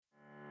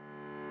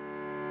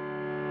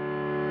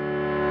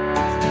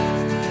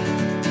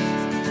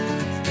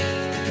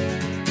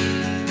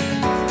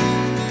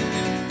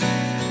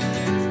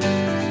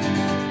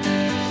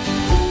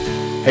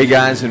Hey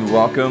guys, and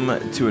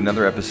welcome to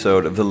another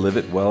episode of the Live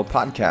It Well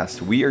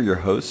podcast. We are your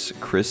hosts,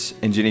 Chris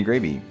and Jenny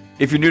Gravy.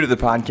 If you're new to the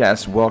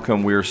podcast,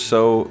 welcome. We're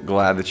so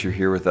glad that you're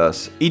here with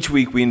us. Each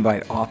week, we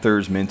invite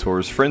authors,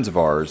 mentors, friends of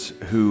ours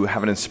who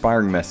have an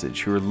inspiring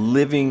message, who are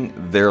living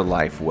their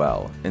life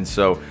well. And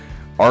so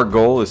our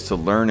goal is to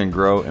learn and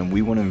grow, and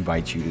we want to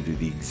invite you to do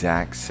the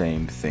exact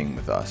same thing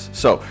with us.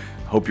 So,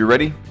 hope you're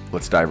ready.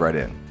 Let's dive right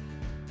in.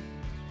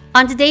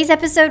 On today's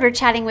episode, we're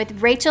chatting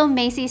with Rachel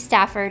Macy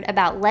Stafford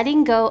about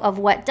letting go of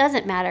what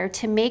doesn't matter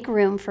to make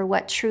room for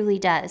what truly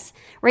does.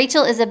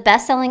 Rachel is a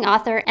best-selling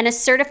author and a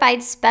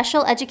certified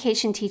special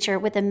education teacher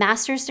with a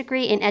master's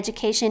degree in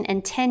education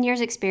and 10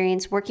 years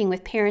experience working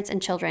with parents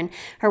and children.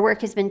 Her work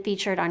has been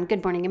featured on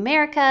Good Morning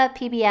America,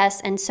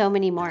 PBS, and so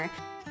many more.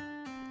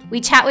 We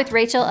chat with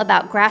Rachel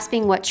about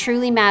grasping what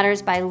truly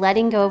matters by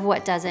letting go of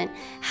what doesn't,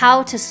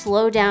 how to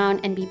slow down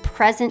and be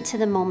present to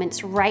the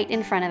moments right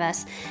in front of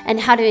us, and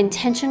how to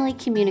intentionally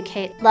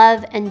communicate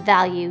love and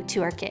value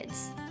to our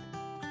kids.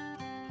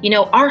 You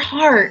know, our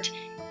heart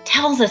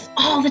tells us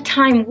all the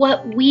time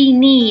what we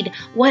need,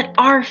 what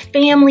our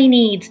family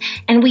needs,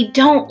 and we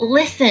don't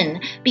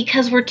listen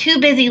because we're too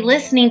busy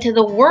listening to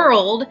the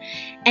world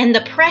and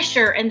the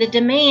pressure and the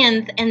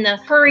demands and the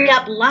hurry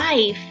up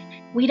life.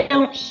 We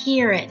don't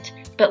hear it.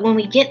 But when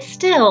we get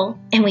still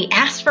and we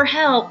ask for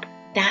help,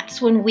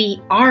 that's when we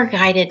are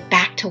guided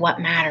back to what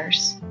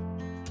matters.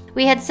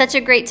 We had such a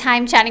great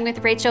time chatting with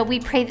Rachel. We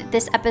pray that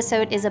this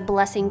episode is a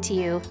blessing to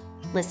you.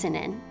 Listen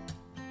in.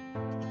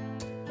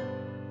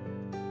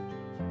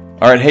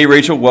 All right. Hey,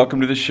 Rachel,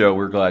 welcome to the show.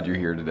 We're glad you're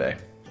here today.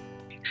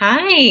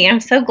 Hi, I'm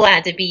so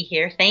glad to be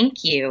here.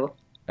 Thank you.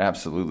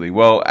 Absolutely.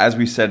 Well, as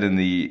we said in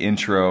the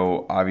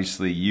intro,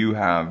 obviously you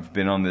have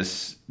been on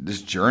this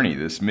journey,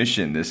 this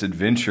mission, this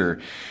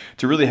adventure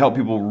to really help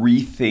people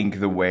rethink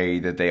the way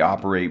that they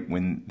operate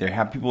when they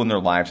have people in their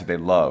lives that they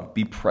love.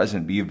 Be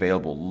present, be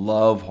available,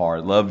 love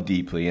hard, love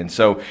deeply. And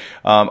so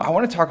I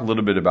want to talk a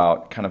little bit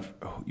about kind of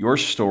your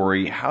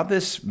story, how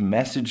this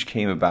message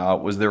came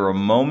about. Was there a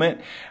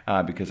moment?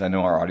 Because I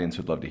know our audience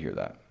would love to hear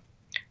that.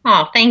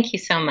 Oh, thank you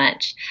so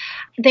much.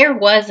 There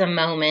was a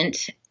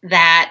moment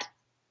that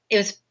it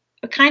was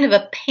kind of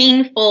a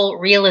painful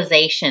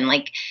realization.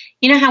 Like,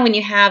 you know how when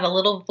you have a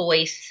little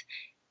voice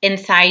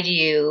inside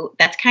you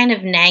that's kind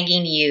of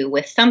nagging you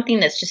with something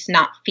that's just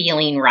not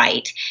feeling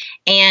right.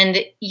 And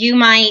you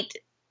might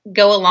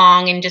go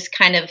along and just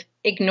kind of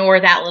ignore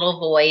that little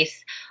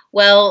voice.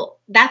 Well,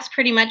 that's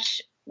pretty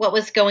much what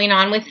was going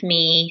on with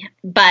me.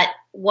 But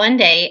one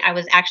day I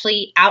was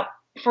actually out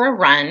for a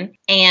run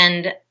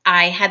and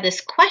I had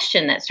this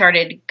question that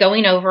started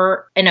going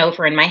over and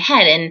over in my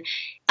head. And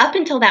up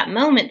until that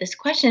moment, this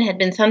question had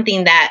been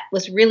something that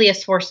was really a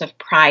source of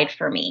pride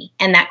for me.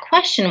 And that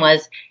question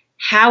was,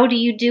 how do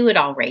you do it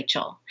all,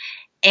 Rachel?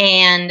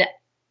 And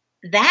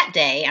that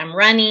day I'm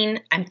running,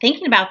 I'm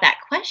thinking about that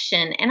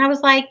question. And I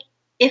was like,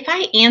 if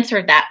I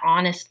answered that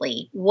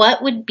honestly,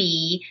 what would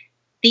be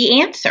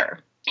the answer?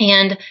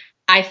 And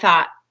I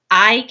thought,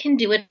 I can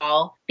do it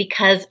all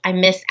because I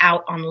miss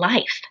out on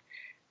life.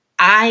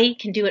 I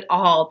can do it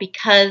all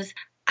because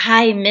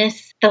I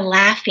miss the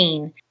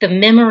laughing, the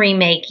memory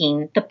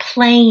making, the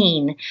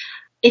playing.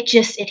 It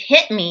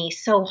hit me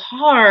so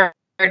hard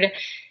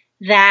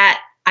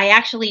that I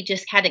actually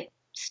just had to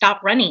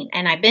stop running.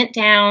 And I bent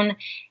down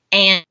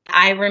and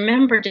I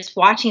remember just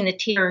watching the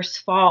tears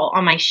fall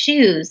on my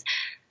shoes.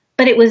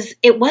 But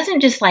it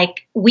wasn't just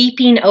like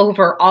weeping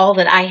over all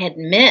that I had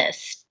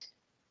missed.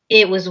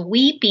 It was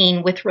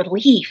weeping with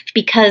relief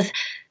because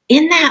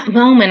in that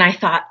moment I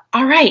thought,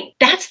 all right,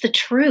 that's the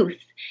truth.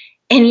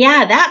 And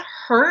yeah, that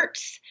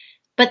hurts,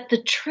 but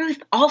the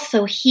truth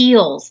also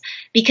heals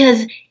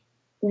because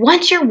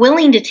once you're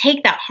willing to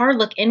take that hard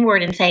look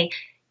inward and say,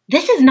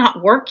 this is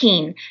not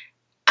working,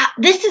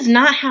 this is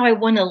not how I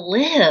want to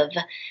live.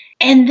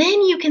 And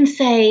then you can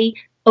say,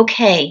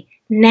 okay,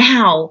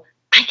 now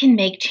I can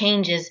make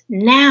changes.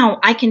 Now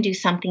I can do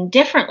something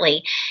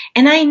differently.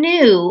 And I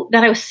knew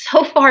that I was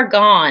so far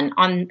gone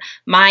on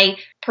my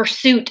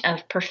pursuit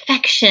of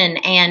perfection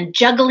and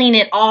juggling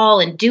it all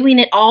and doing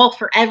it all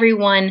for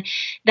everyone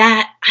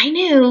that I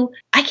knew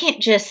I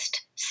can't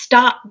just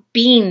stop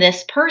being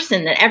this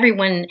person that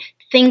everyone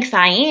thinks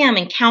I am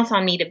and counts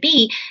on me to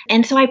be.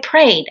 And so I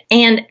prayed.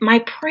 And my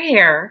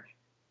prayer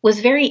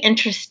was very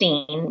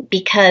interesting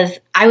because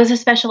I was a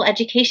special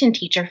education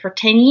teacher for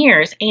 10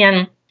 years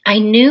and I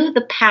knew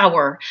the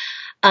power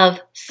of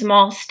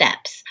small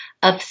steps,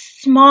 of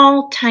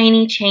small,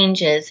 tiny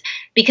changes,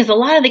 because a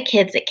lot of the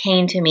kids that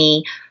came to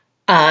me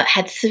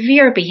had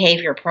severe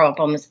behavior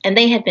problems and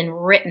they had been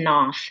written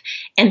off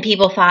and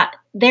people thought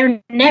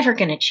they're never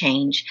going to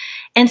change.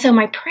 And so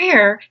my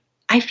prayer,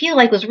 I feel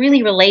like, was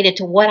really related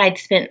to what I'd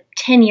spent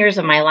 10 years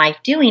of my life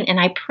doing. And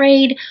I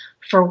prayed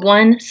for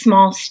one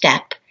small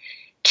step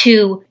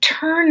to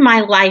turn my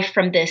life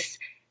from this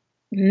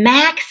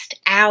maxed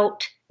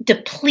out,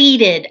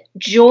 depleted,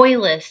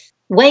 joyless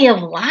way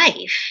of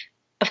life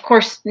of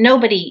course,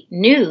 nobody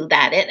knew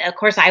that. Of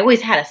course, I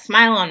always had a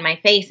smile on my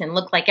face and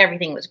looked like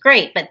everything was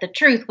great. But the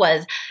truth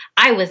was,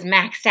 I was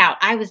maxed out.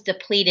 I was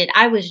depleted.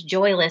 I was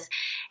joyless.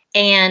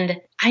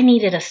 And I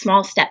needed a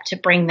small step to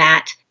bring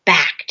that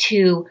back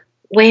to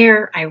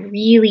where I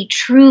really,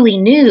 truly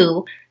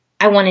knew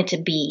I wanted to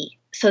be.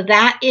 So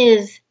that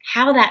is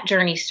how that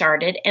journey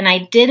started. And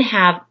I did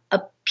have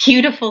a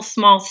beautiful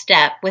small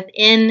step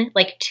within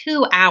like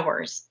 2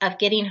 hours of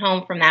getting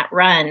home from that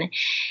run.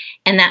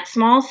 And that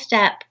small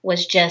step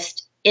was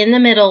just in the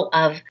middle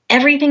of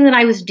everything that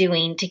I was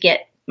doing to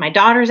get my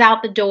daughters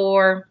out the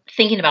door,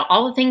 thinking about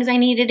all the things I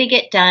needed to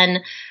get done.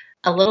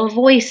 A little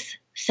voice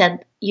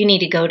said, you need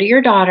to go to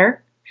your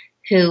daughter,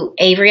 who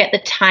Avery at the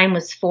time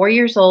was 4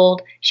 years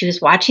old. She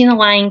was watching The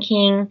Lion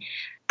King.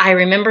 I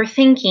remember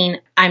thinking,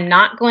 I'm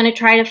not going to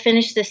try to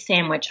finish this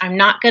sandwich. I'm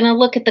not going to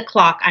look at the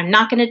clock. I'm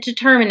not going to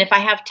determine if I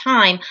have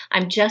time.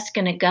 I'm just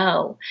going to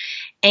go.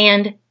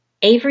 And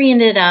Avery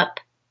ended up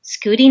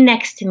scooting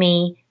next to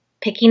me,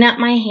 picking up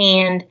my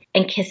hand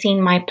and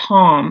kissing my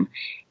palm.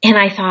 And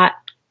I thought,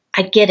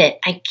 I get it.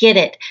 I get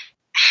it.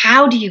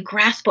 How do you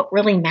grasp what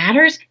really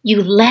matters?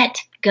 You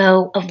let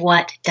go of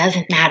what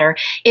doesn't matter.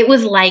 It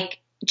was like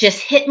just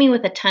hit me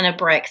with a ton of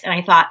bricks. And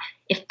I thought,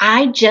 if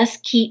I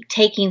just keep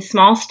taking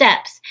small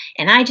steps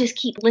and I just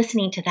keep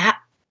listening to that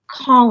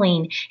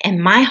calling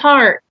and my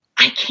heart,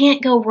 I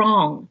can't go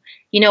wrong.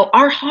 You know,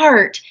 our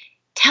heart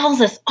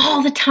tells us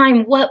all the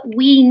time what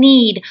we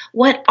need,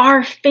 what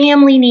our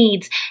family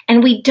needs,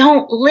 and we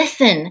don't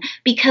listen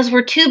because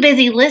we're too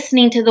busy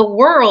listening to the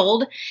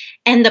world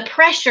and the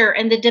pressure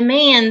and the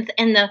demands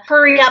and the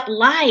hurry up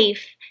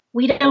life.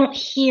 We don't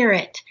hear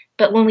it.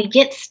 But when we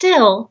get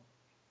still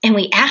and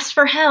we ask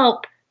for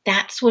help,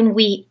 that's when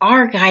we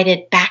are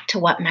guided back to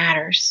what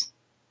matters.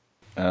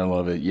 I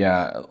love it.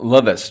 Yeah, I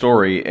love that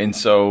story. And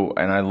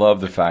I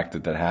love the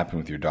fact that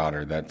happened with your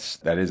daughter. That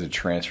is a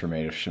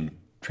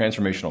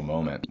transformational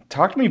moment.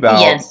 Talk to me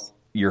about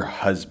your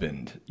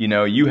husband. You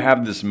know, you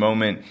have this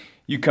moment,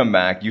 you come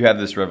back, you have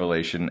this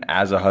revelation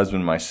as a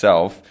husband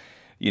myself,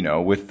 you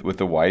know,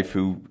 with a wife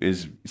who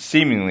is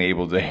seemingly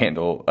able to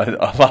handle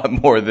a lot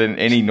more than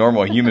any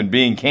normal human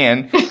being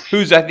can,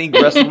 who's, I think,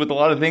 wrestled with a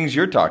lot of things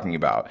you're talking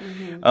about.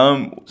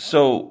 Mm-hmm.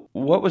 So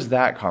what was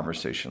that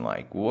conversation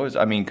like?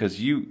 Because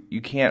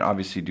you can't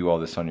obviously do all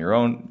this on your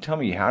own. Tell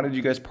me, how did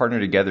you guys partner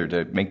together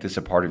to make this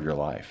a part of your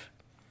life?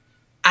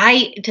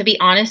 To be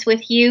honest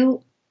with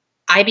you,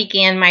 I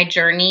began my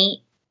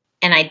journey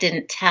and I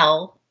didn't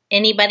tell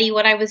anybody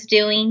what I was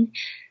doing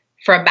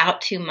for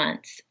about 2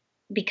 months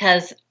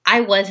because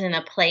I was in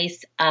a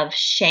place of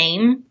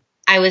shame.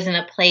 I was in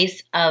a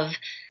place of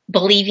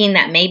believing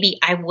that maybe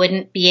I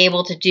wouldn't be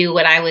able to do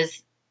what I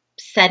was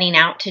setting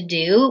out to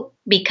do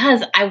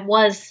because I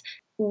was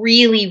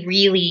really,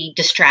 really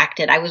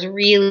distracted. I was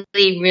really,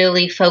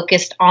 really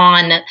focused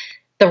on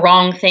the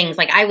wrong things.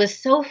 Like I was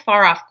so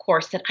far off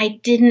course that I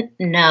didn't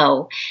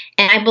know.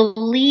 And I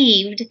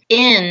believed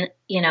in,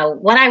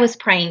 what I was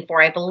praying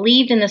for. I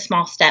believed in the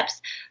small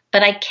steps,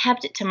 but I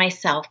kept it to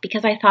myself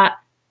because I thought,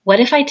 what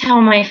if I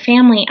tell my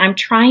family I'm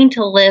trying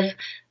to live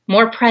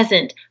more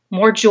present,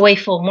 more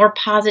joyful, more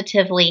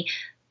positively,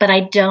 but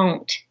I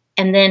don't?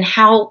 And then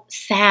how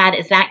sad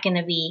is that going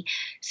to be?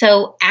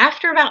 So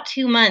after about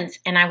 2 months,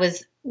 and I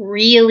was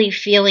really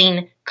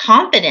feeling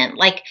confident,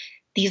 like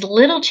these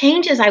little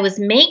changes I was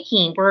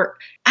making were,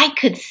 I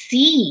could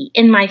see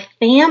in my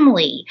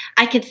family,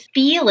 I could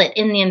feel it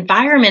in the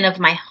environment of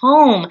my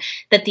home,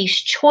 that these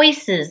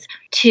choices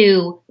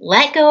to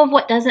let go of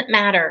what doesn't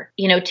matter,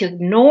 to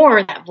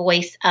ignore that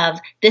voice of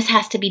this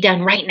has to be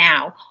done right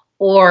now,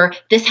 or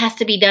this has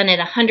to be done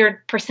at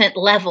 100%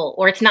 level,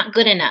 or it's not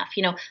good enough,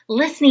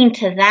 listening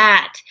to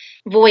that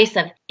voice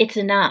of it's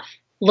enough.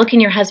 Look in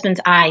your husband's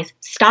eyes,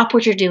 stop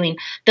what you're doing.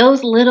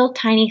 Those little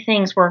tiny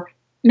things were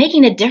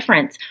making a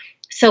difference.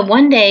 So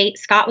one day,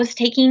 Scott was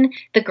taking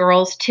the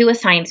girls to a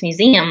science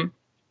museum,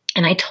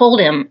 and I told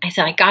him, I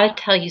said, I got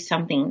to tell you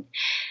something.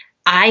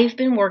 I've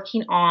been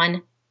working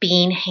on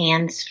being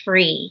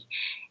hands-free.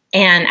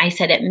 And I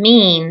said, it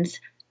means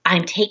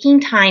I'm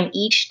taking time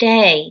each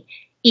day,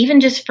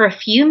 even just for a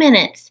few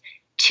minutes,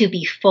 to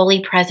be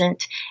fully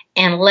present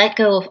and let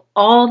go of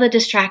all the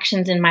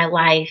distractions in my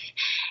life.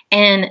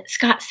 And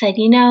Scott said,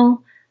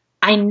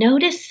 I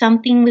noticed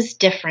something was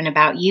different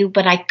about you,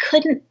 but I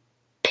couldn't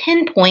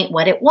pinpoint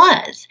what it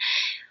was.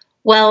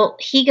 Well,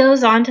 he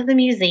goes on to the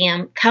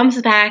museum,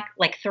 comes back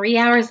like 3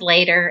 hours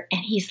later,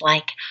 and he's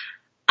like,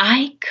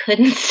 I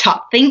couldn't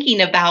stop thinking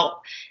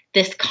about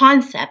this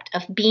concept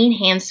of being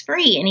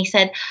hands-free. And he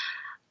said,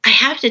 I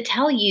have to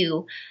tell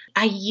you,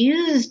 I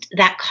used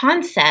that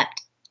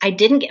concept. I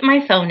didn't get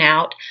my phone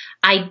out.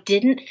 I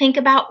didn't think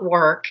about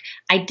work.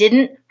 I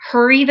didn't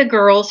hurry the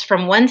girls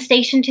from one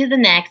station to the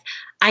next.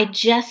 I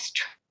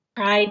just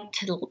tried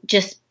to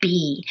just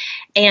be.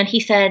 And he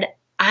said,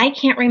 I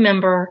can't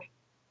remember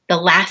the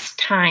last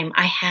time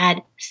I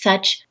had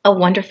such a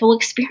wonderful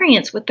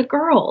experience with the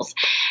girls.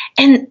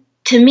 And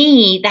to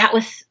me, that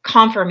was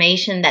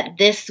confirmation that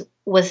this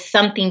was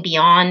something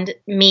beyond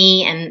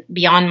me and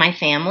beyond my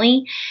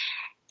family.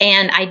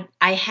 And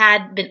I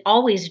had been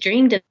always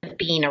dreamed of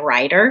being a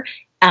writer.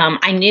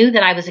 I knew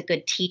that I was a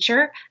good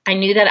teacher. I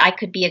knew that I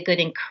could be a good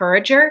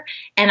encourager.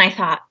 And I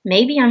thought,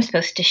 maybe I'm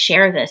supposed to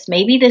share this.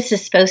 Maybe this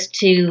is supposed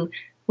to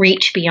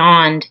reach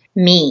beyond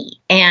me.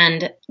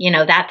 And,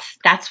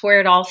 that's where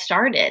it all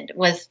started,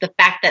 was the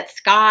fact that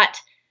Scott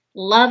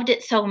loved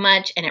it so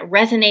much and it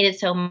resonated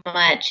so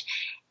much.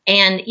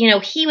 And,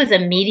 he was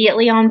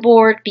immediately on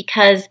board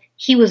because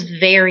he was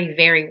very,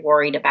 very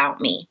worried about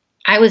me.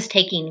 I was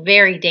taking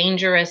very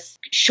dangerous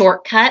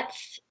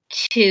shortcuts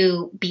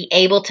to be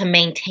able to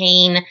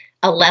maintain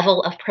a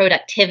level of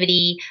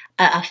productivity,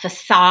 a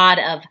facade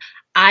of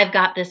I've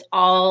got this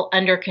all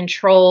under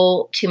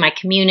control to my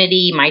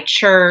community, my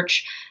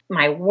church,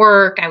 my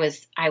work. I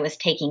was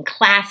taking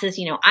classes,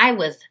 I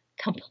was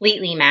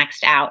completely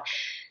maxed out.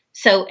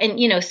 So,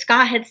 and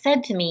Scott had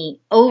said to me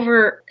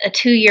over a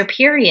 2-year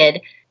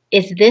period,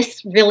 is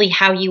this really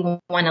how you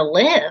want to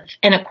live?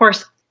 And of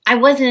course, I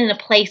wasn't in a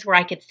place where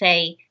I could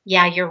say,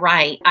 yeah, you're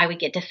right. I would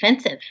get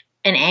defensive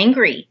and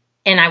angry.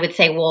 And I would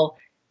say, well,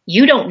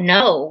 you don't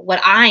know what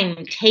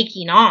I'm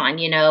taking on.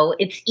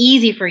 It's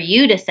easy for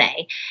you to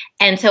say.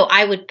 And so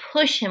I would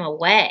push him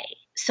away.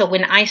 So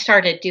when I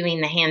started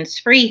doing the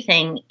hands-free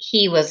thing,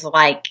 he was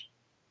like,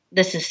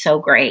 this is so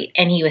great.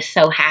 And he was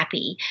so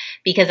happy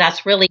because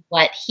that's really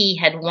what he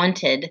had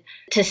wanted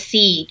to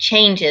see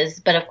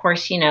changes. But of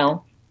course,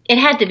 it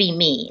had to be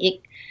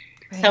me.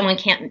 Right. Someone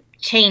can't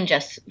change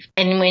us.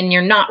 And when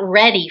you're not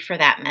ready for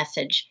that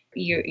message,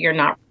 you're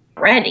not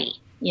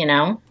ready,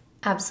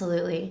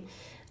 Absolutely.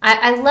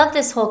 I love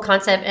this whole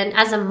concept. And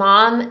as a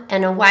mom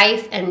and a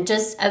wife and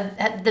just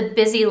the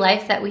busy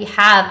life that we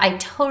have, I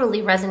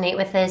totally resonate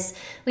with this.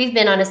 We've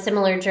been on a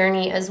similar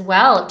journey as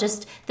well.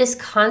 Just this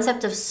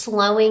concept of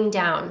slowing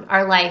down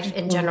our life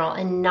in general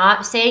and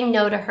not saying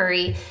no to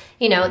hurry.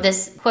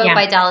 This quote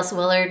by Dallas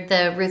Willard,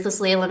 the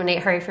ruthlessly eliminate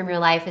hurry from your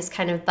life, is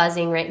kind of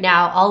buzzing right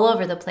now all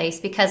over the place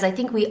because I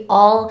think we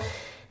all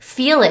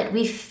feel it.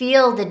 We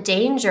feel the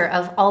danger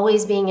of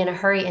always being in a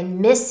hurry and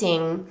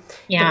missing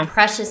the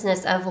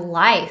preciousness of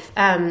life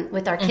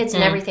with our kids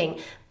and everything.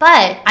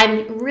 But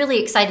I'm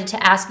really excited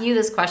to ask you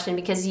this question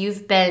because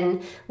you've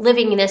been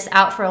living this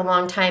out for a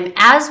long time.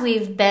 As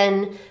we've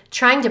been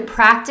trying to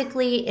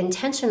practically,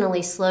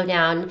 intentionally slow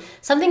down,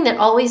 something that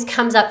always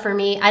comes up for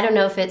me, I don't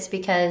know if it's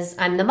because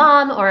I'm the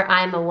mom or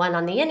I'm a 1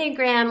 on the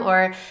Enneagram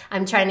or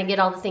I'm trying to get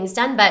all the things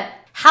done, but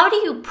how do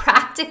you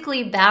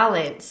practically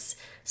balance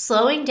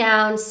slowing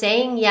down,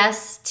 saying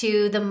yes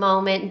to the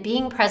moment,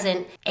 being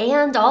present,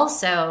 and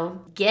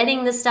also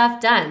getting the stuff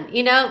done,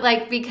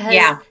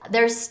 because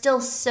there's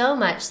still so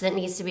much that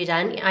needs to be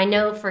done. I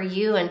know for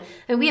you, and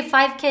we have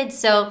 5 kids,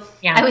 so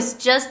I was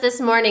just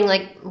this morning,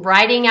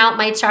 writing out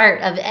my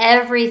chart of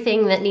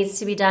everything that needs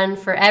to be done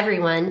for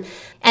everyone.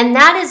 And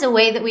that is a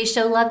way that we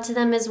show love to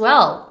them as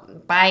well,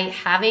 by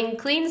having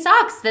clean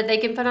socks that they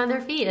can put on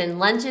their feet and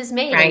lunches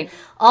made and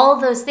all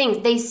those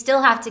things. They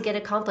still have to get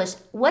accomplished.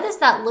 What does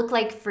that look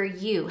like for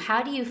you?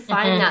 How do you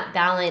find that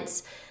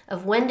balance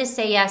of when to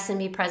say yes and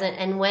be present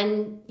and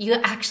when you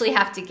actually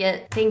have to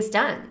get things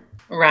done?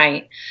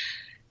 Right.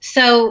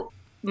 So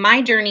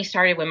my journey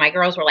started when my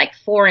girls were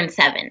 4 and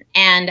 7.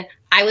 And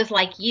I was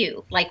like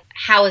you,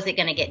 how is it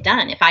going to get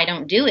done? If I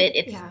don't do it,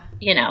 it's,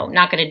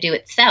 not going to do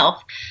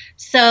itself.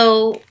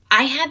 So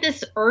I had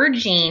this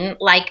urging,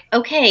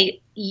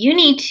 okay, you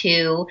need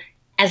to,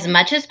 as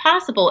much as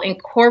possible,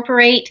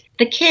 incorporate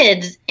the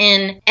kids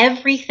in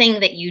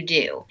everything that you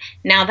do.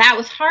 Now, that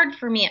was hard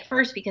for me at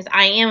first because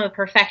I am a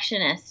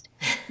perfectionist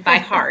by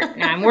heart.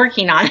 Now, I'm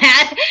working on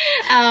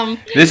that.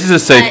 This is a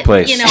safe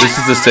place. This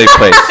is a safe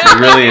place. It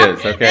really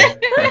is, okay?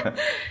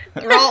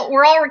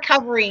 We're all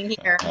recovering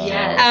here.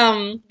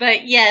 Yes.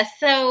 But yes,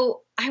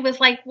 so I was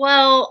like,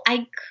 well,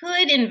 I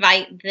could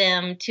invite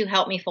them to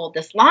help me fold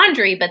this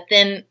laundry, but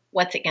then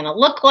what's it going to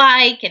look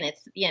like? And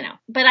it's,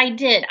 but I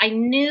did. I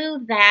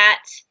knew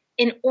that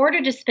in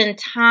order to spend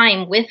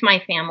time with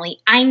my family,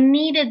 I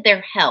needed their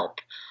help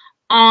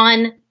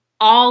on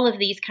all of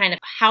these kind of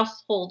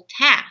household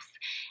tasks.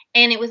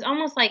 And it was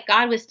almost like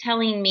God was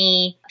telling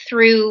me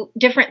through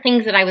different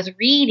things that I was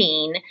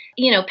reading,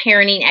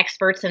 parenting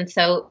experts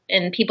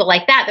and people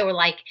like that were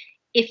like,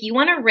 if you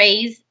want to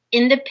raise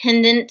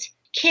independent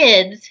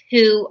kids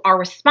who are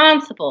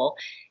responsible,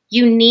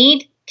 you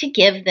need to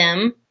give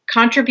them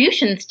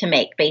contributions to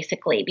make,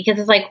 basically, because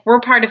it's like, we're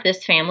part of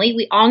this family.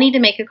 We all need to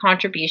make a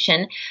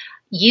contribution.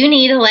 You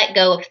need to let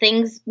go of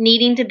things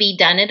needing to be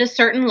done at a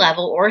certain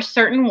level or a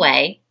certain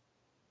way.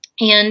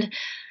 And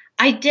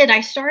I did.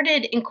 I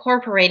started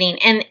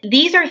incorporating, and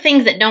these are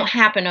things that don't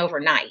happen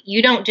overnight.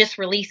 You don't just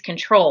release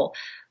control.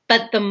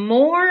 But the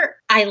more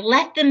I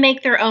let them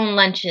make their own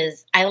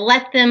lunches, I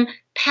let them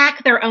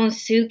pack their own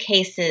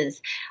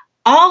suitcases,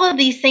 all of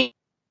these things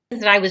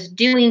that I was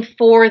doing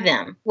for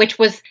them, which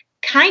was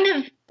kind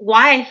of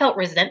why I felt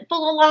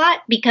resentful a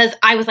lot, because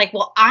I was like,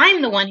 well,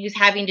 I'm the one who's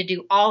having to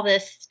do all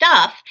this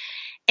stuff.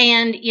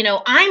 And,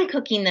 I'm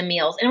cooking the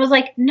meals. And it was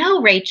like,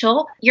 no,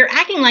 Rachel, you're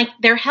acting like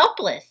they're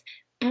helpless.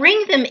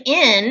 Bring them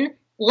in.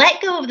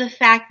 Let go of the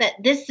fact that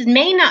this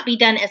may not be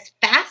done as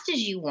fast fast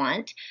as you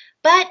want,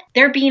 but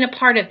they're being a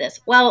part of this.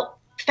 Well,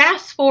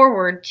 fast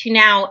forward to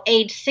now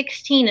age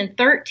 16 and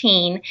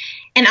 13,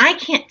 and I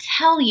can't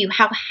tell you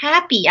how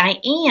happy I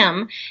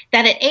am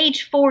that at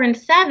age 4 and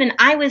 7,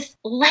 I was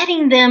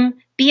letting them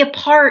be a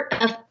part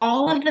of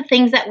all of the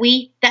things that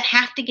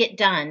have to get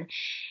done.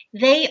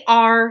 They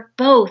are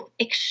both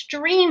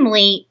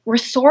extremely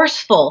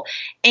resourceful.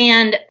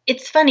 And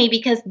it's funny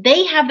because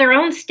they have their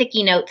own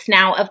sticky notes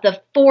now of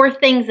the 4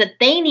 things that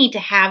they need to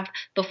have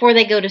before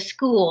they go to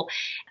school.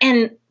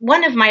 And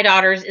one of my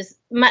daughters is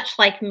much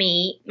like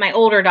me, my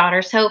older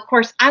daughter. So, of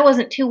course, I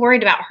wasn't too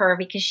worried about her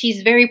because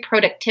she's very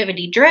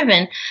productivity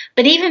driven.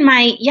 But even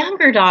my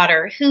younger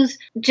daughter, who's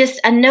just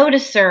a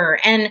noticer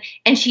and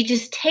she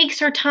just takes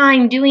her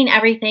time doing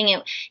everything.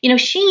 And,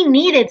 she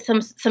needed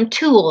some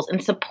tools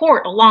and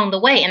support along the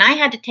way. And I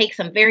had to take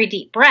some very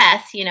deep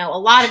breaths. A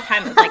lot of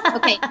time it was like,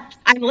 okay,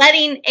 I'm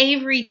letting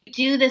Avery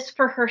do this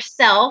for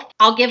herself.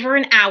 I'll give her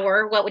an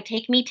hour, what would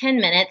take me 10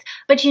 minutes.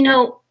 But,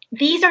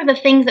 these are the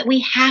things that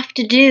we have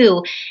to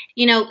do,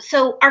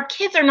 so our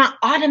kids are not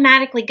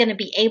automatically going to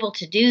be able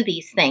to do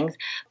these things.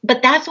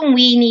 But that's when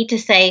we need to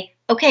say,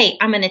 okay,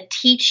 I'm going to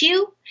teach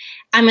you.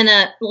 I'm going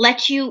to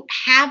let you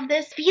have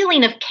this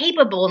feeling of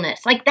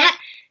capableness like that.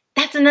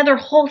 That's another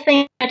whole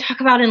thing I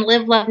talk about in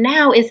Live Love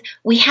Now is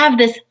we have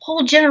this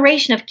whole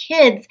generation of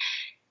kids.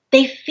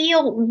 They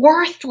feel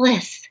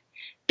worthless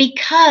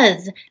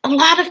because a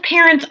lot of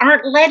parents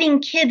aren't letting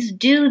kids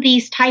do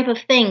these type of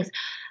things.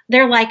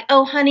 They're like,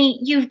 oh, honey,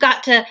 you've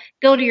got to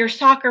go to your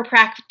soccer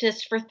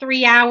practice for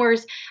 3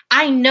 hours.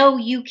 I know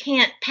you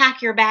can't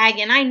pack your bag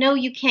and I know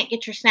you can't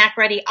get your snack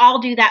ready. I'll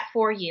do that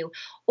for you.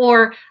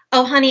 Or,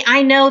 oh, honey,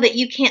 I know that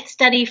you can't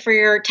study for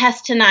your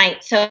test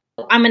tonight, so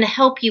I'm going to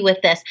help you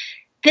with this.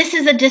 This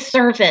is a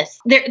disservice.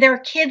 There are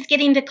kids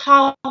getting to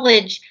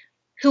college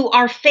who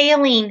are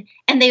failing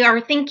and they are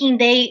thinking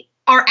they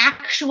are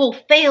actual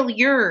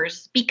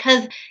failures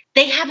because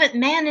they haven't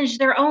managed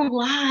their own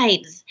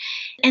lives.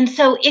 And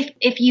so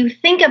if you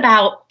think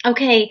about,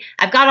 okay,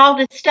 I've got all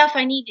this stuff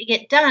I need to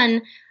get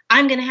done,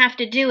 I'm going to have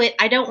to do it.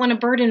 I don't want to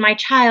burden my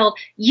child.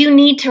 You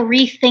need to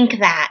rethink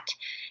that.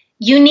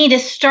 You need to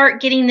start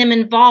getting them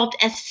involved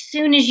as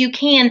soon as you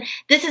can.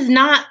 This is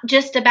not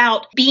just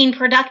about being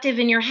productive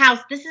in your house.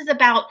 This is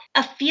about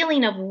a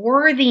feeling of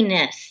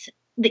worthiness.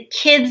 The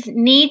kids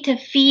need to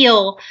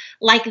feel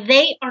like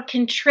they are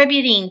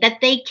contributing, that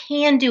they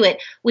can do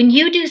it. When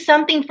you do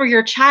something for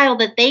your child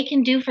that they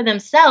can do for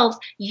themselves,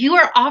 you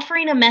are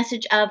offering a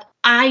message of,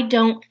 I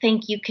don't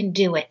think you can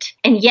do it.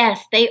 And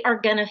yes, they are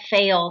going to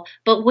fail,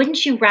 but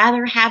wouldn't you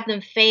rather have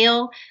them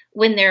fail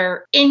when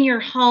they're in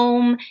your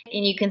home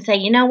and you can say,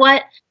 you know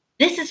what?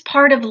 This is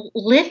part of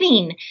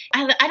living.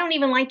 I don't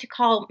even like to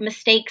call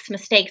mistakes.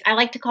 I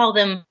like to call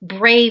them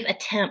brave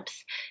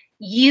attempts.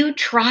 You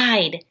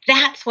tried.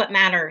 That's what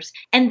matters.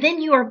 And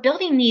then you are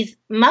building these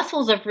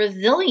muscles of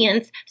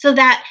resilience so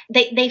that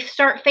they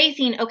start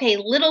facing, okay,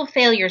 little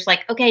failures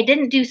like, okay, I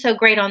didn't do so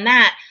great on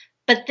that.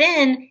 But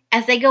then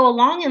as they go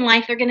along in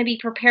life, they're going to be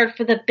prepared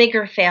for the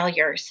bigger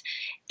failures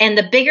and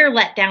the bigger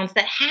letdowns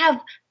that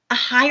have a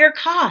higher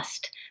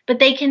cost. But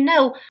they can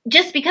know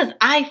just because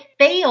I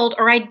failed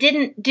or I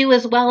didn't do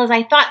as well as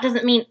I thought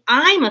doesn't mean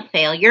I'm a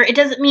failure. It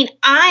doesn't mean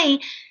I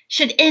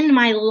should end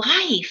my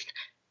life.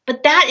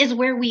 But that is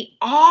where we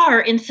are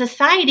in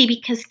society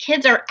because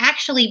kids are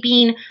actually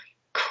being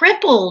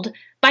crippled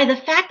by the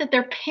fact that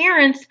their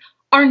parents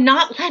are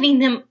not letting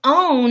them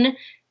own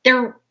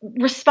their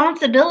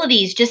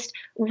responsibilities, just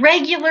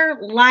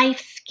regular life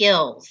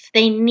skills.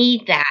 They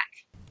need that.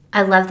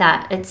 I love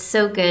that. It's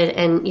so good.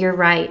 And you're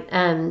right.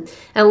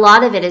 A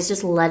lot of it is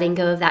just letting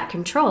go of that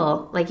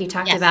control, like you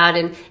talked about.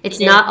 And it's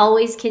not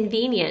always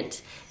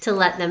convenient to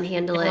let them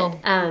handle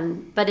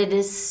it. But it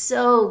is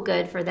so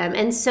good for them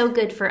and so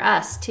good for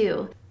us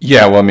too.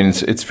 Yeah, well, I mean,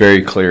 it's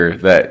very clear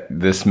that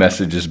this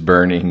message is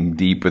burning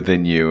deep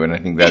within you, and I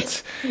think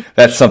that's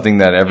something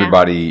that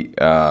everybody,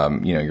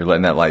 you're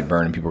letting that light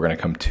burn, and people are going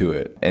to come to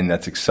it, and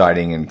that's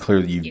exciting. And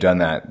clearly, you've done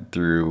that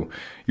through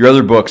your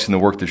other books and the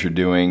work that you're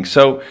doing.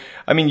 So,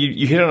 I mean,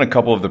 you hit on a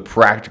couple of the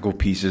practical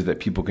pieces that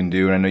people can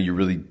do, and I know you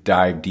really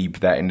dive deep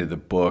that into the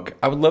book.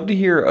 I would love to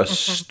hear a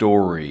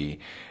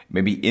story,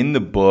 maybe in the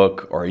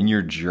book or in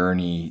your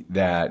journey,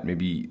 that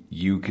maybe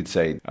you could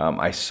say,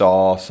 I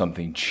saw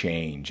something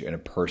change in a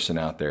person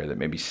out there that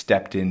maybe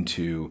stepped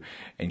into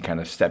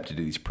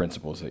these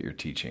principles that you're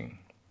teaching.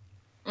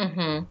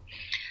 Mm-hmm.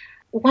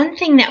 One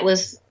thing that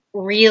was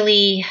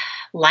really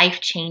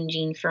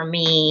life-changing for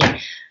me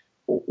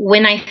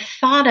when I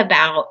thought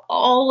about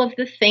all of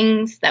the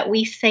things that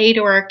we say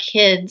to our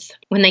kids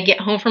when they get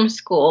home from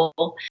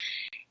school,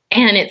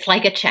 and it's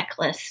like a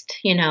checklist,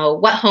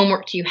 what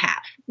homework do you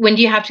have? When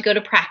do you have to go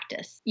to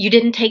practice? You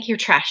didn't take your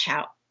trash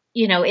out.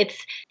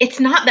 It's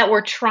not that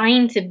we're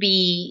trying to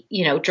be,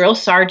 drill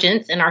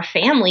sergeants in our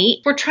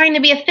family. We're trying to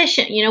be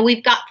efficient.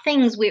 We've got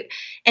things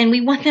and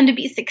we want them to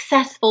be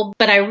successful.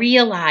 But I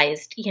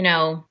realized,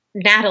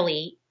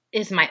 Natalie,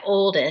 is my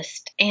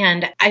oldest,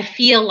 and I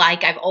feel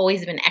like I've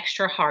always been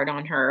extra hard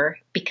on her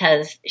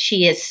because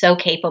she is so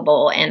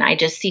capable and I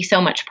just see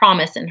so much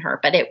promise in her.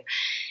 But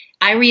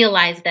I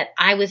realized that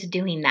I was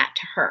doing that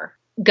to her,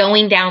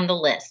 going down the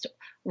list.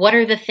 What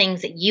are the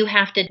things that you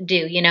have to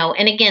do?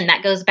 And again,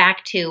 that goes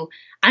back to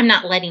I'm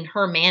not letting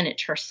her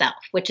manage herself,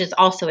 which is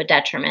also a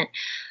detriment.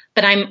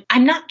 But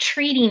I'm not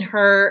treating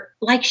her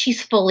like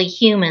she's fully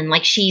human,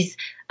 like she's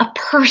a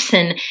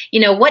person.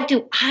 What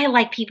do I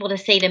like people to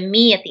say to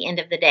me at the end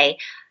of the day?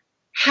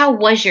 How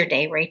was your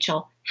day,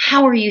 Rachel?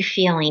 How are you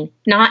feeling?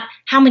 Not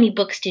how many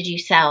books did you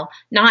sell?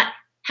 Not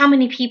how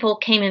many people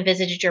came and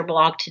visited your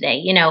blog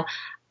today?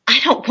 I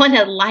don't want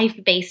a life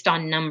based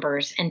on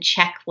numbers and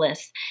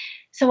checklists.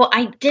 So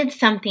I did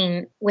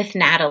something with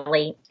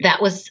Natalie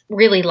that was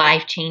really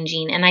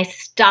life-changing, and I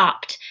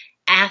stopped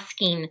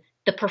asking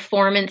the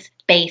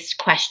performance-based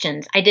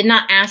questions. I did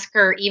not ask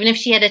her, even if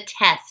she had a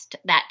test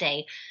that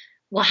day,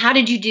 well, how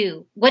did you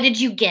do? What did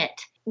you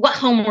get? What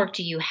homework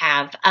do you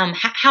have?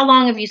 How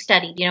long have you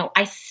studied?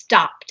 I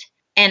stopped,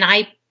 and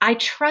I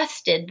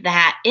trusted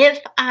that if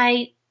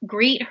I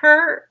greet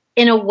her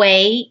in a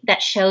way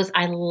that shows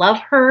I love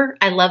her,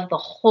 I love the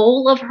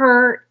whole of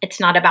her. It's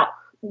not about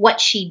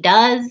what she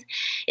does.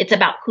 It's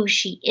about who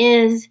she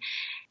is.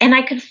 And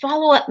I could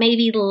follow up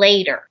maybe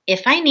later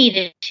if I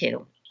needed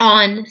to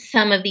on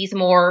some of these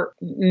more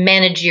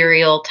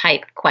managerial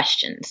type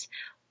questions.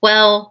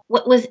 Well,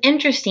 what was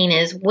interesting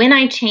is when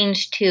I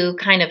changed to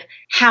kind of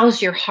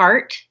how's your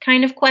heart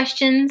kind of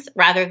questions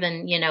rather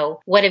than,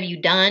 what have you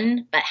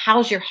done, but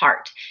how's your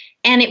heart?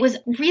 And it was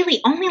really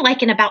only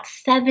like in about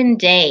 7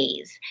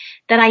 days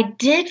that I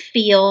did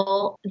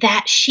feel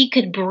that she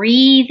could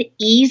breathe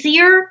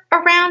easier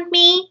around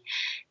me,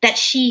 that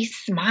she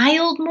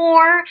smiled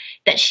more,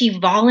 that she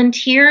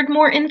volunteered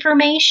more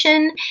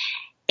information.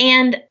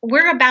 And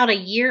we're about a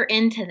year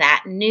into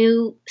that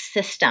new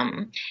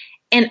system.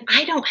 And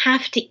I don't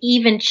have to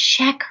even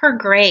check her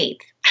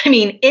grades. I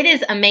mean, it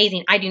is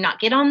amazing. I do not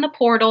get on the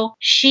portal.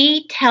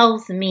 She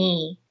tells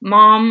me,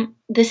 Mom,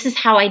 this is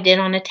how I did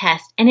on a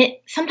test. And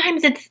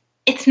sometimes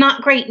it's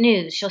not great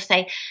news. She'll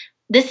say,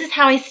 this is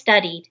how I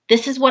studied.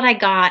 This is what I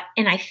got.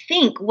 And I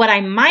think what I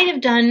might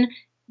have done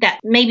that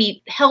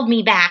maybe held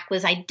me back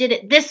was I did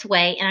it this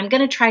way, and I'm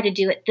going to try to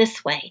do it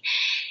this way.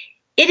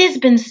 It has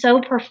been so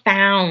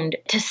profound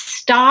to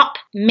stop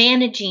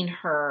managing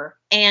her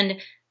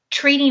and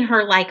treating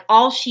her like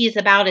all she is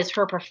about is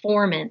her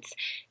performance,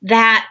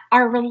 that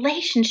our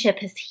relationship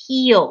has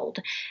healed.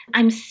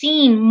 I'm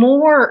seeing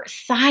more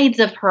sides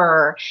of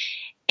her,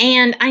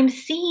 and I'm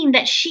seeing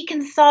that she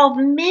can solve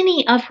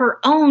many of her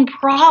own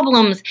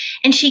problems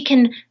and she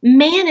can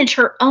manage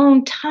her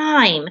own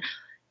time.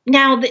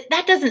 Now,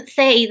 that doesn't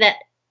say that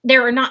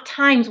there are not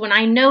times when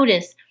I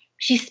notice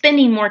she's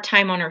spending more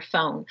time on her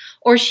phone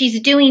or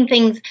she's doing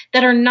things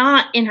that are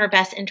not in her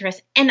best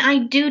interest. And I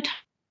do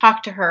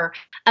talk to her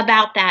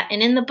about that.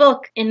 And in the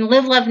book, in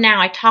Live, Love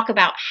Now, I talk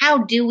about how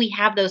do we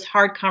have those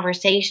hard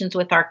conversations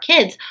with our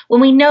kids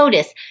when we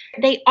notice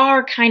they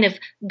are kind of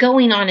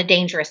going on a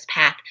dangerous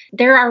path.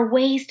 There are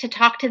ways to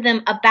talk to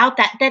them about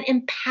that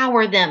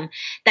empower them,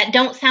 that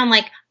don't sound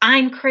like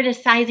I'm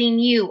criticizing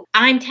you,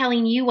 I'm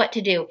telling you what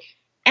to do.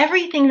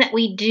 Everything that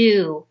we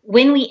do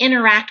when we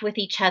interact with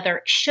each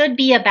other should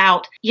be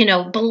about,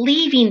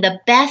 believing the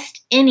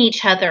best in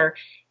each other,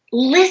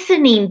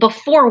 listening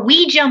before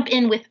we jump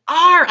in with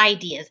our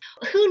ideas.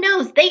 Who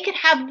knows? They could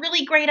have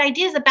really great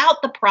ideas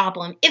about the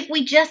problem if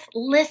we just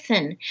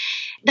listen.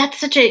 That's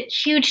such a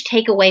huge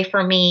takeaway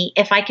for me.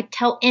 If I could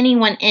tell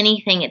anyone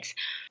anything, it's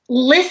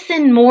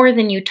listen more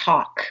than you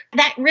talk.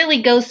 That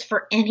really goes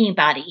for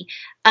anybody,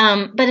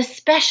 but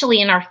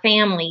especially in our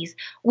families.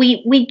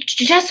 We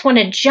just want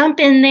to jump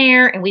in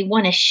there and we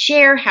want to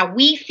share how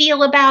we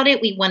feel about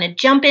it. We want to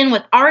jump in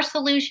with our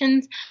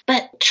solutions,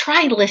 but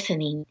try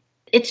listening.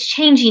 It's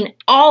changing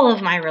all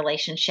of my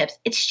relationships.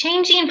 It's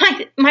changing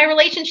my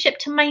relationship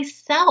to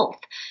myself.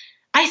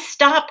 I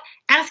stop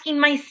asking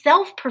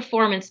myself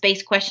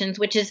performance-based questions,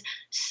 which is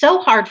so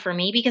hard for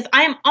me because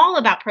I am all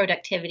about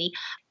productivity,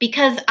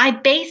 because I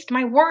based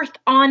my worth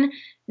on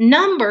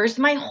numbers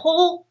my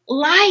whole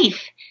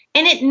life,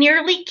 and it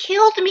nearly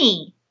killed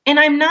me. And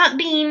I'm not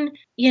being,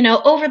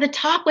 over the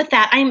top with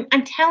that.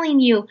 I'm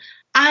telling you,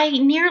 I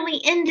nearly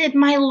ended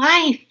my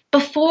life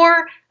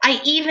before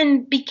I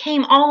even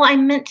became all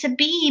I'm meant to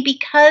be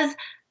because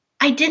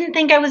I didn't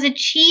think I was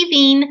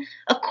achieving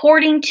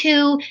according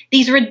to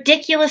these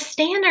ridiculous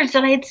standards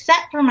that I had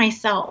set for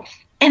myself.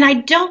 And I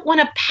don't want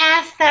to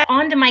pass that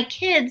on to my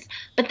kids,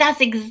 but that's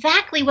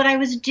exactly what I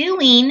was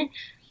doing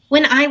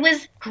when I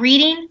was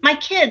greeting my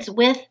kids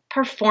with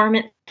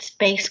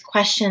performance-based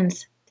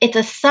questions. It's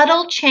a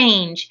subtle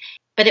change,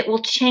 but it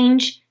will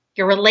change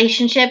your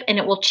relationship and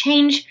it will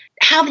change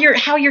how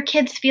your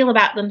kids feel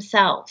about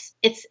themselves.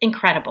 It's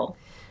incredible.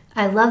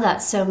 I love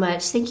that so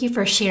much. Thank you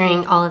for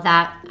sharing all of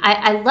that.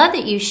 I love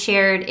that you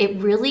shared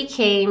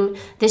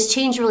this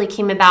change really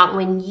came about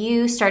when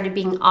you started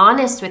being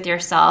honest with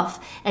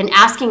yourself and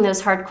asking those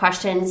hard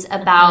questions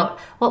about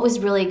what was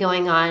really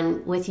going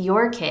on with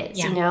your kids.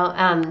 Yeah. You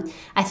know,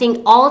 I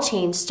think all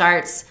change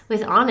starts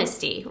with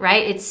honesty,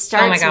 right? It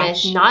starts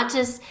with not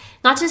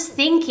just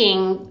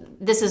thinking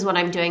this is what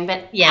I'm doing,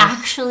 but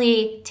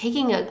actually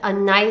taking a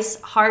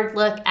nice hard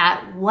look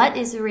at what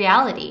is the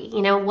reality.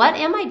 You know, what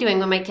am I doing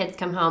when my kids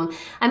come home?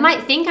 I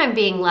might think I'm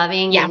being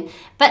loving,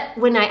 but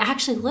when I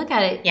actually look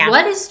at it,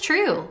 what is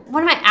true?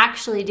 What am I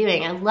actually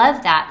doing? I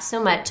love that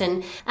so much.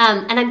 And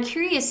I'm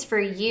curious for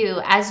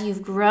you, as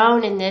you've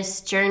grown in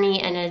this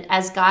journey and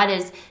as God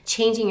is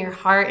changing your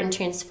heart and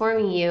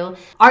transforming you,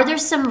 are there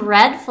some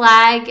red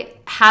flag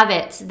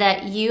habits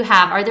that you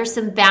have? Are there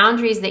some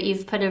boundaries that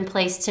you've put in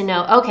place to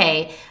know,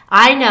 okay,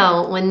 I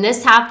know when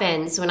this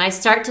happens, when I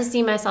start to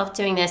see myself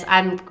doing this,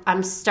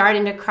 I'm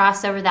starting to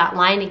cross over that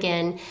line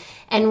again.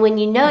 And when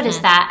you notice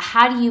that,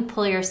 how do you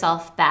pull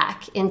yourself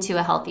back into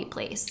a healthy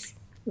place?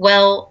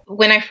 Well,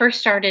 when I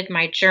first started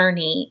my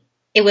journey,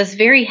 it was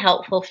very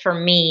helpful for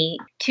me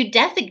to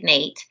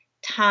designate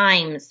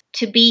times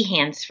to be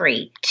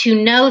hands-free,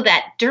 to know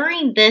that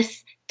during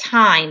this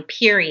time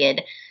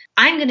period,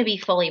 I'm going to be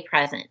fully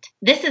present.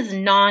 This is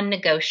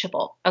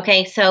non-negotiable.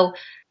 Okay. So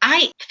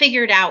I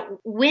figured out,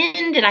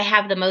 when did I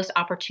have the most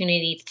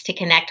opportunities to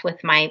connect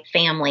with my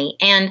family?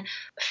 And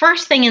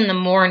first thing in the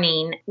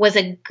morning was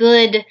a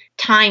good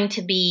time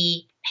to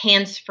be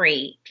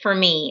hands-free for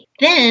me.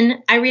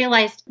 Then I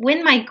realized,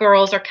 when my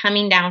girls are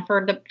coming down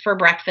for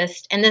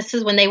breakfast, and this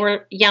is when they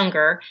were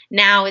younger.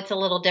 Now it's a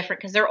little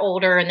different because they're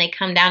older and they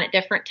come down at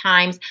different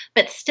times.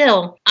 But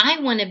still, I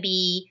want to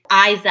be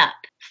eyes up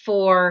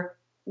for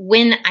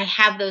when I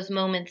have those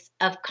moments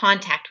of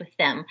contact with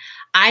them.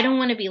 I don't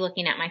want to be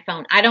looking at my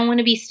phone. I don't want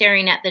to be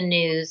staring at the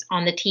news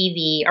on the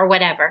TV or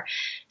whatever.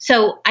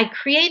 So I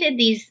created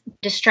these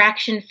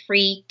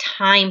distraction-free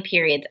time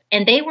periods,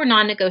 and they were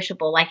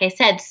non-negotiable, like I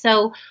said.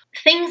 So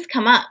things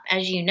come up,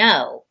 as you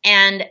know.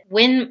 And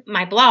when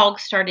my blog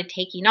started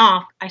taking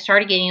off, I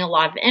started getting a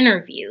lot of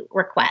interview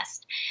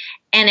requests.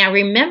 And I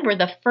remember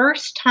the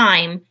first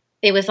time,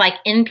 it was like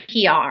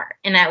NPR,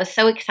 and that was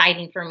so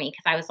exciting for me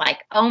because I was like,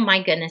 oh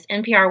my goodness,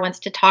 NPR wants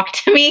to talk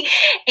to me.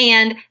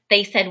 And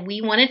they said,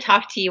 we want to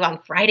talk to you on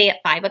Friday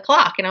at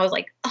 5:00. And I was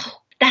like, oh,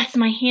 that's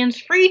my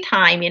hands-free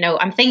time. You know,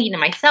 I'm thinking to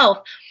myself,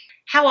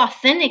 how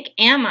authentic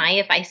am I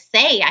if I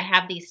say I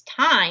have these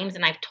times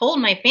and I've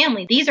told my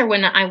family these are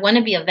when I want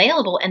to be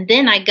available, and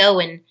then I go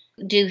and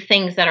do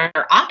things that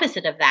are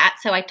opposite of that.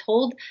 So I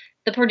told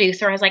the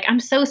producer, I was like, I'm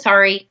so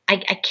sorry, I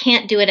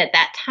can't do it at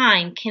that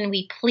time. Can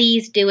we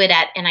please do it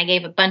at, and I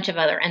gave a bunch of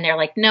other, and they're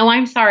like, no,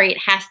 I'm sorry,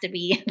 it has to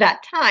be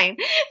that time.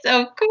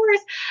 So of course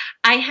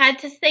I had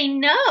to say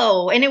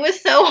no. And it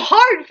was so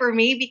hard for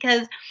me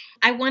because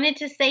I wanted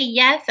to say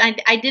yes.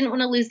 I didn't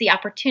want to lose the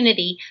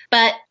opportunity,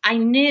 but I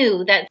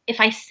knew that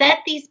if I set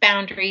these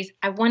boundaries,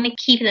 I want to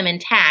keep them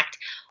intact.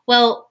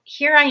 Well,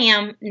 here I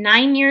am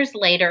 9 years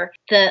later.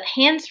 The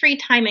hands-free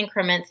time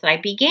increments that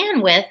I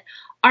began with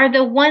are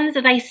the ones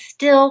that I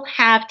still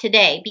have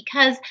today,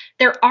 because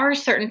there are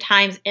certain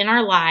times in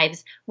our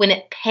lives when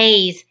it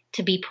pays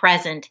to be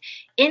present.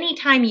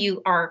 Anytime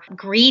you are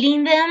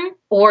greeting them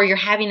or you're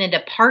having a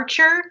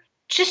departure,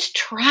 just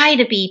try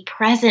to be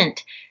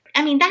present.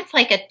 I mean, that's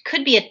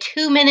could be a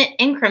 2-minute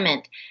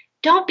increment.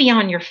 Don't be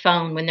on your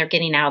phone when they're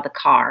getting out of the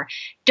car.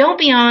 Don't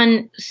be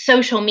on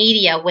social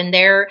media when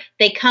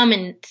they come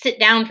and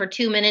sit down for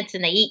 2 minutes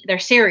and they eat their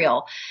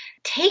cereal.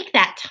 Take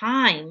that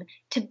time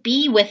to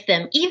be with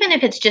them, even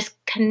if it's just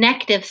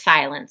connective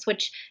silence,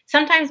 which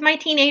sometimes my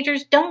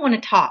teenagers don't want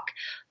to talk.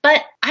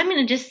 But I'm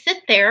going to just sit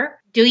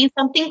there doing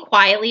something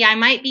quietly. I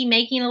might be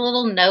making a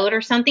little note or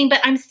something,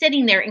 but I'm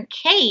sitting there in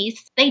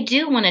case they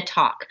do want to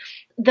talk.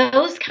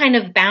 Those kind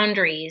of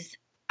boundaries,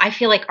 I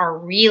feel like, are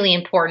really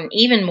important,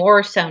 even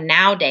more so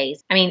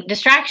nowadays. I mean,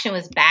 distraction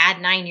was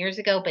bad 9 years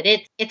ago, but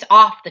it's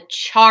off the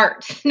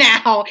charts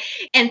now.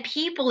 And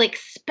people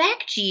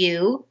expect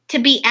you to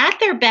be at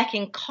their beck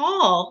and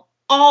call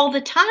all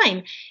the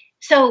time.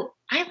 So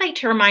I like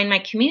to remind my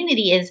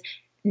community is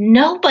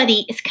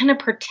nobody is going to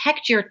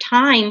protect your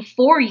time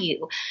for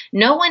you.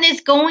 No one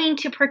is going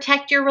to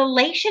protect your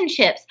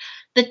relationships.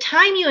 The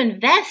time you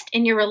invest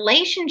in your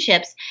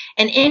relationships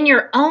and in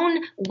your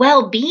own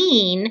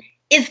well-being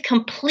is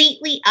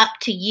completely up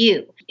to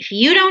you. If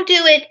you don't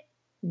do it,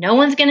 no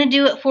one's going to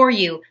do it for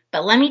you.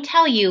 But let me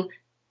tell you,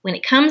 when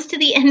it comes to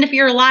the end of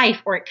your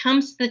life, or it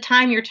comes to the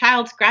time your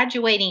child's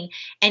graduating,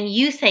 and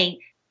you say,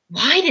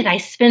 why did I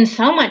spend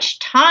so much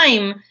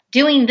time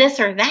doing this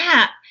or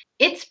that?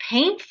 It's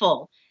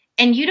painful,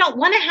 and you don't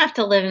want to have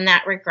to live in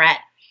that regret.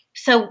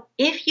 So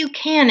if you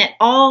can at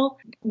all,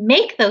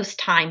 make those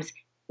times.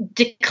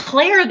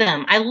 Declare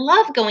them. I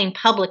love going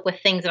public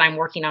with things that I'm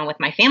working on with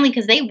my family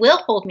because they will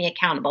hold me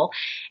accountable.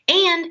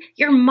 And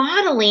you're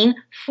modeling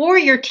for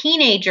your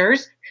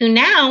teenagers who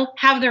now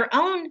have their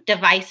own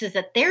devices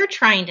that they're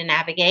trying to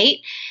navigate.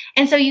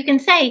 And so you can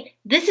say,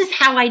 this is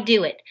how I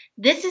do it.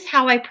 This is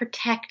how I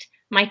protect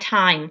my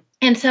time.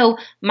 And so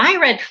my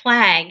red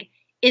flag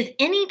is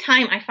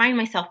anytime I find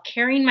myself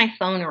carrying my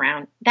phone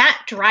around.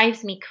 That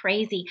drives me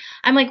crazy.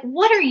 I'm like,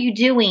 what are you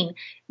doing?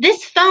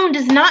 This phone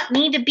does not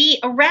need to be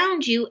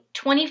around you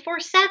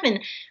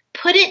 24/7.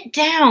 Put it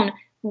down,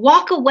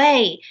 walk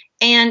away.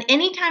 And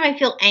anytime I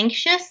feel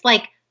anxious,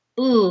 like,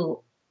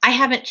 ooh, I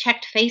haven't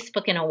checked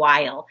Facebook in a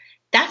while,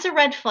 that's a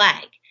red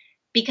flag,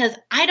 because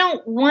I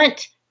don't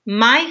want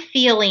my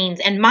feelings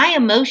and my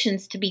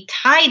emotions to be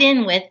tied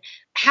in with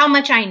how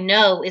much I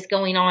know is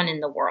going on in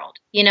the world.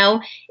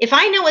 If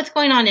I know what's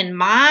going on in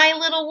my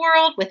little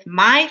world with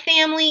my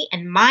family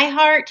and my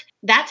heart,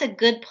 that's a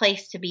good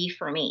place to be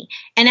for me.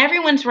 And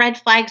everyone's red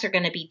flags are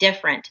going to be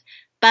different.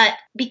 But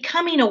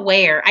becoming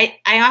aware, I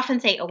often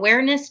say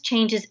awareness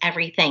changes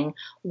everything.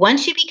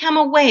 Once you become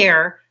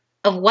aware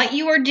of what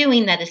you are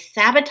doing that is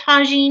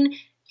sabotaging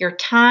your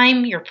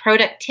time, your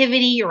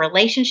productivity, your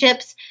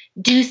relationships,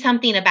 do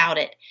something about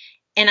it.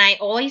 And I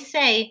always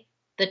say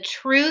the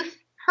truth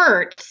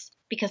hurts,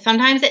 because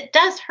sometimes it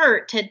does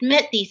hurt to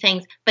admit these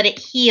things, but it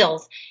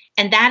heals.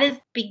 And that is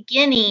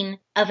beginning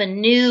of a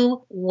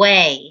new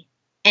way.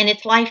 And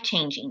it's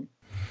life-changing.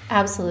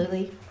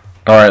 Absolutely.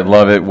 All right,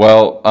 love it.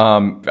 Well,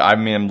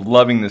 I'm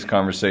loving this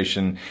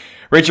conversation.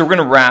 Rachel, we're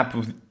going to wrap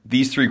with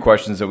these 3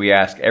 questions that we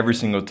ask every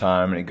single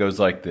time, and it goes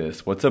like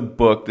this. What's a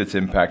book that's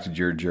impacted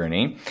your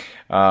journey?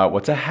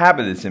 What's a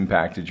habit that's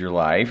impacted your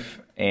life?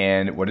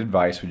 And what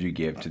advice would you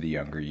give to the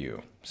younger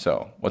you?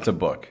 So, what's a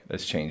book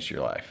that's changed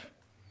your life?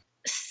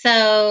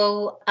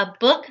 So, a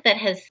book that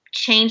has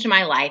changed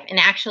my life and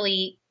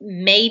actually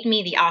made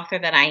me the author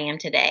that I am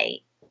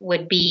today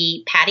would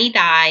be Patty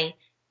Dye,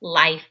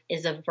 Life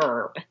is a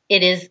Verb.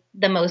 It is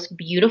the most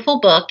beautiful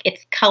book.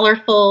 It's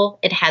colorful.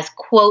 It has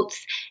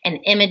quotes and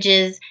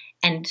images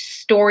and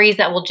stories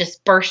that will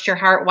just burst your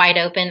heart wide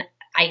open.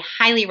 I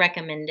highly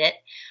recommend it.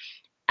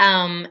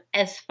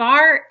 As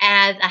far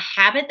as a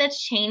habit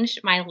that's changed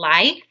my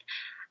life,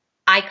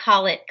 I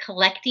call it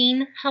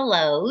collecting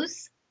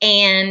hellos.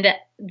 And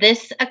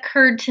this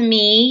occurred to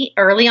me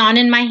early on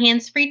in my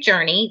hands-free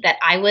journey, that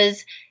I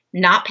was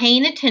not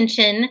paying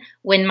attention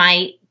when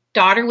my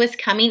daughter was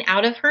coming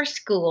out of her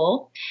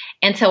school.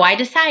 And so I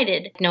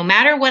decided, no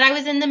matter what I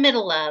was in the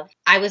middle of,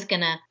 I was going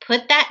to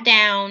put that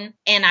down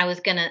and I was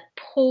going to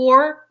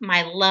pour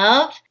my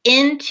love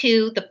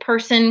into the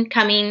person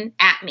coming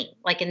at me.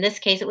 Like in this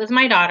case, it was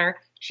my daughter.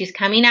 She's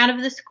coming out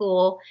of the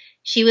school.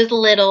 She was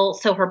little,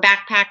 so her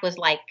backpack was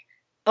like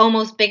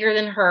almost bigger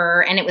than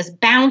her, and it was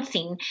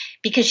bouncing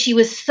because she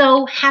was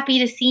so happy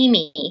to see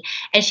me.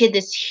 And she had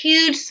this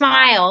huge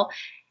smile.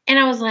 And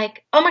I was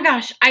like, oh my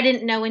gosh, I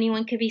didn't know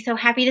anyone could be so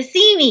happy to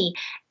see me.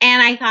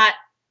 And I thought,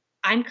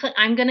 I'm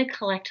going to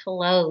collect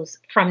hellos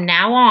from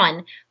now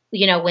on.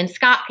 When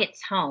Scott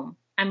gets home,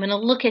 I'm going to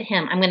look at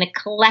him. I'm going to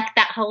collect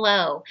that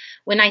hello.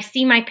 When I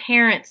see my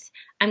parents,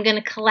 I'm going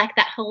to collect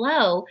that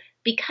hello,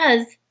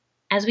 because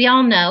as we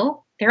all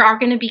know, there are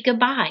going to be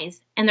goodbyes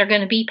and they're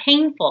going to be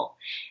painful.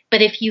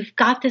 But if you've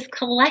got this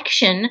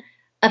collection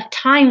of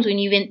times when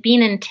you've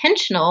been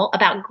intentional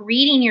about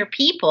greeting your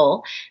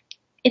people,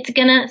 it's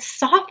going to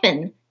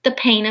soften the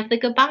pain of the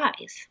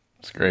goodbyes.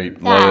 It's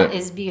great. Love That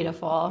is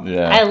beautiful.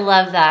 Yeah. I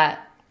love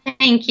that.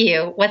 Thank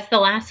you. What's the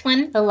last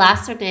one? The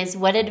last one is,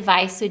 what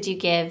advice would you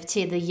give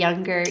to the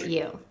younger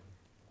you?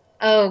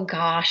 Oh,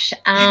 gosh.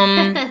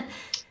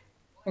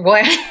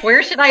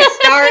 Where should I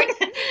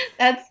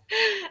start?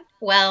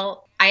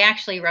 Well, I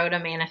actually wrote a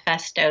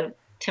manifesto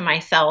to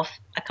myself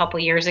a couple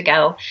years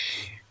ago.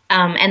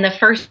 And the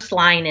first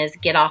line is,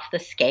 get off the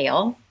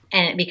scale.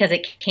 And because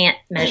it can't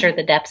measure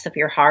the depths of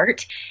your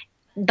heart.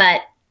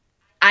 But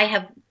I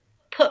have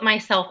put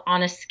myself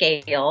on a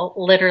scale,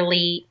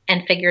 literally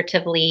and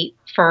figuratively,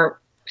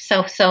 for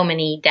so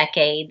many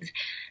decades,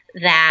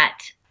 that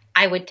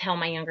I would tell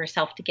my younger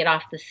self to get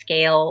off the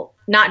scale,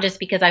 not just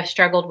because I've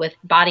struggled with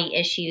body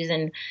issues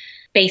and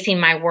basing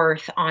my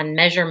worth on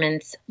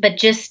measurements, but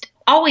just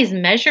always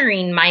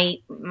measuring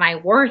my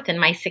worth and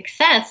my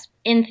success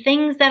in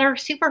things that are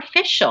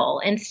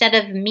superficial instead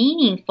of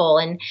meaningful.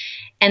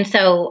 And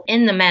so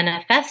in the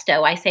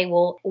manifesto, I say,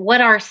 well,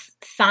 what are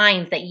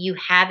signs that you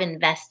have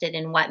invested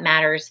in what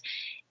matters?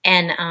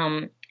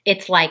 And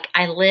it's like,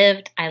 I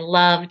lived, I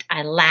loved,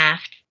 I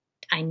laughed,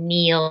 I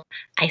kneeled,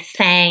 I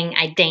sang,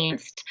 I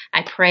danced,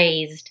 I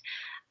praised,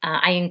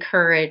 I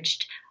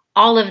encouraged,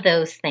 all of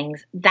those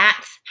things.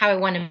 That's how I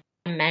want to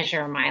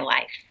measure my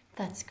life.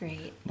 That's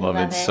great. Love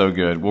it. So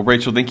good. Well,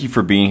 Rachel, thank you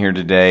for being here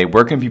today.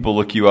 Where can people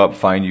look you up,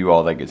 find you,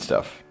 all that good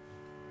stuff?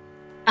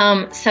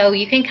 So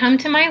you can come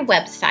to my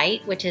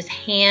website, which is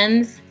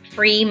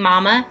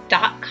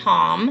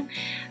handsfreemama.com.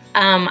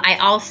 I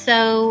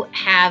also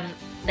have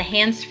the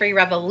Hands Free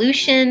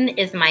Revolution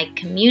is my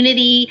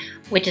community,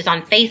 which is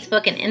on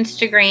Facebook and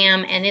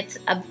Instagram. And it's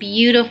a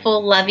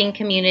beautiful, loving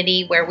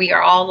community where we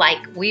are all like,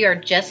 we are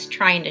just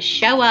trying to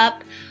show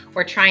up.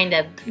 We're trying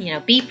to,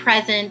 be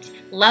present,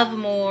 love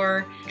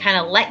more, kind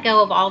of let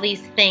go of all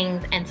these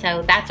things. And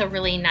so that's a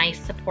really nice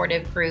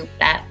supportive group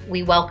that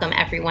we welcome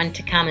everyone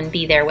to come and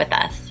be there with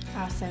us.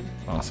 Awesome.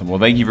 Awesome. Well,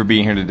 thank you for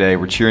being here today.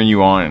 We're cheering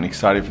you on and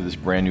excited for this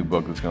brand new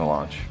book that's going to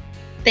launch.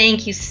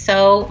 Thank you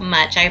so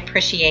much. I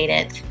appreciate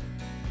it.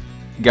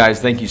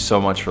 Guys, thank you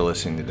so much for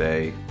listening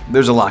today.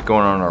 There's a lot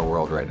going on in our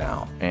world right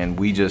now, and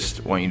we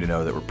just want you to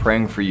know that we're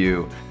praying for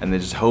you, and they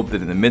just hope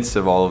that in the midst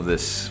of all of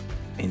this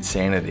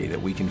insanity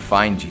that we can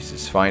find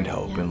Jesus, find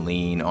hope, and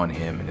lean on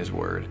Him and His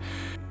Word.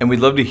 And we'd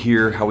love to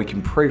hear how we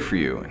can pray for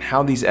you and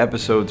how these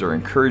episodes are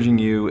encouraging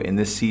you in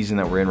this season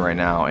that we're in right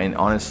now, and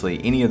honestly,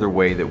 any other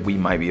way that we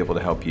might be able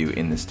to help you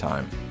in this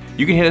time.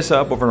 You can hit us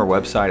up over on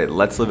our website at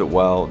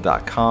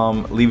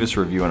letsliveitwell.com, leave us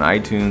a review on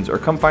iTunes, or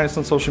come find us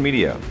on social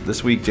media.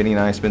 This week, Jenny and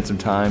I spent some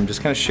time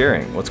just kind of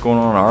sharing what's going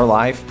on in our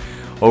life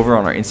over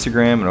on our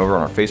Instagram and over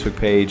on our Facebook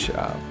page,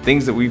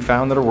 things that we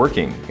found that are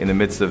working in the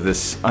midst of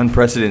this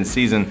unprecedented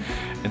season,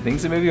 and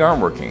things that maybe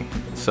aren't working.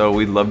 So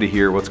we'd love to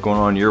hear what's going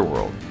on in your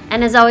world.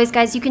 And as always,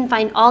 guys, you can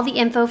find all the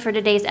info for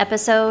today's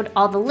episode,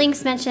 all the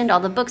links mentioned, all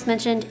the books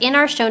mentioned in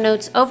our show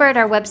notes over at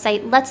our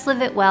website,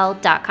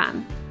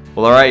 letsliveitwell.com.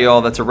 Well, all right,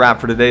 y'all, that's a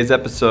wrap for today's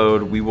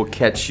episode. We will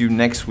catch you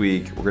next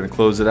week. We're going to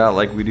close it out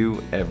like we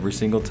do every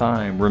single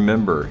time.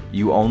 Remember,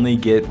 you only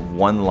get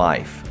one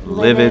life.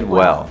 Live it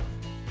well.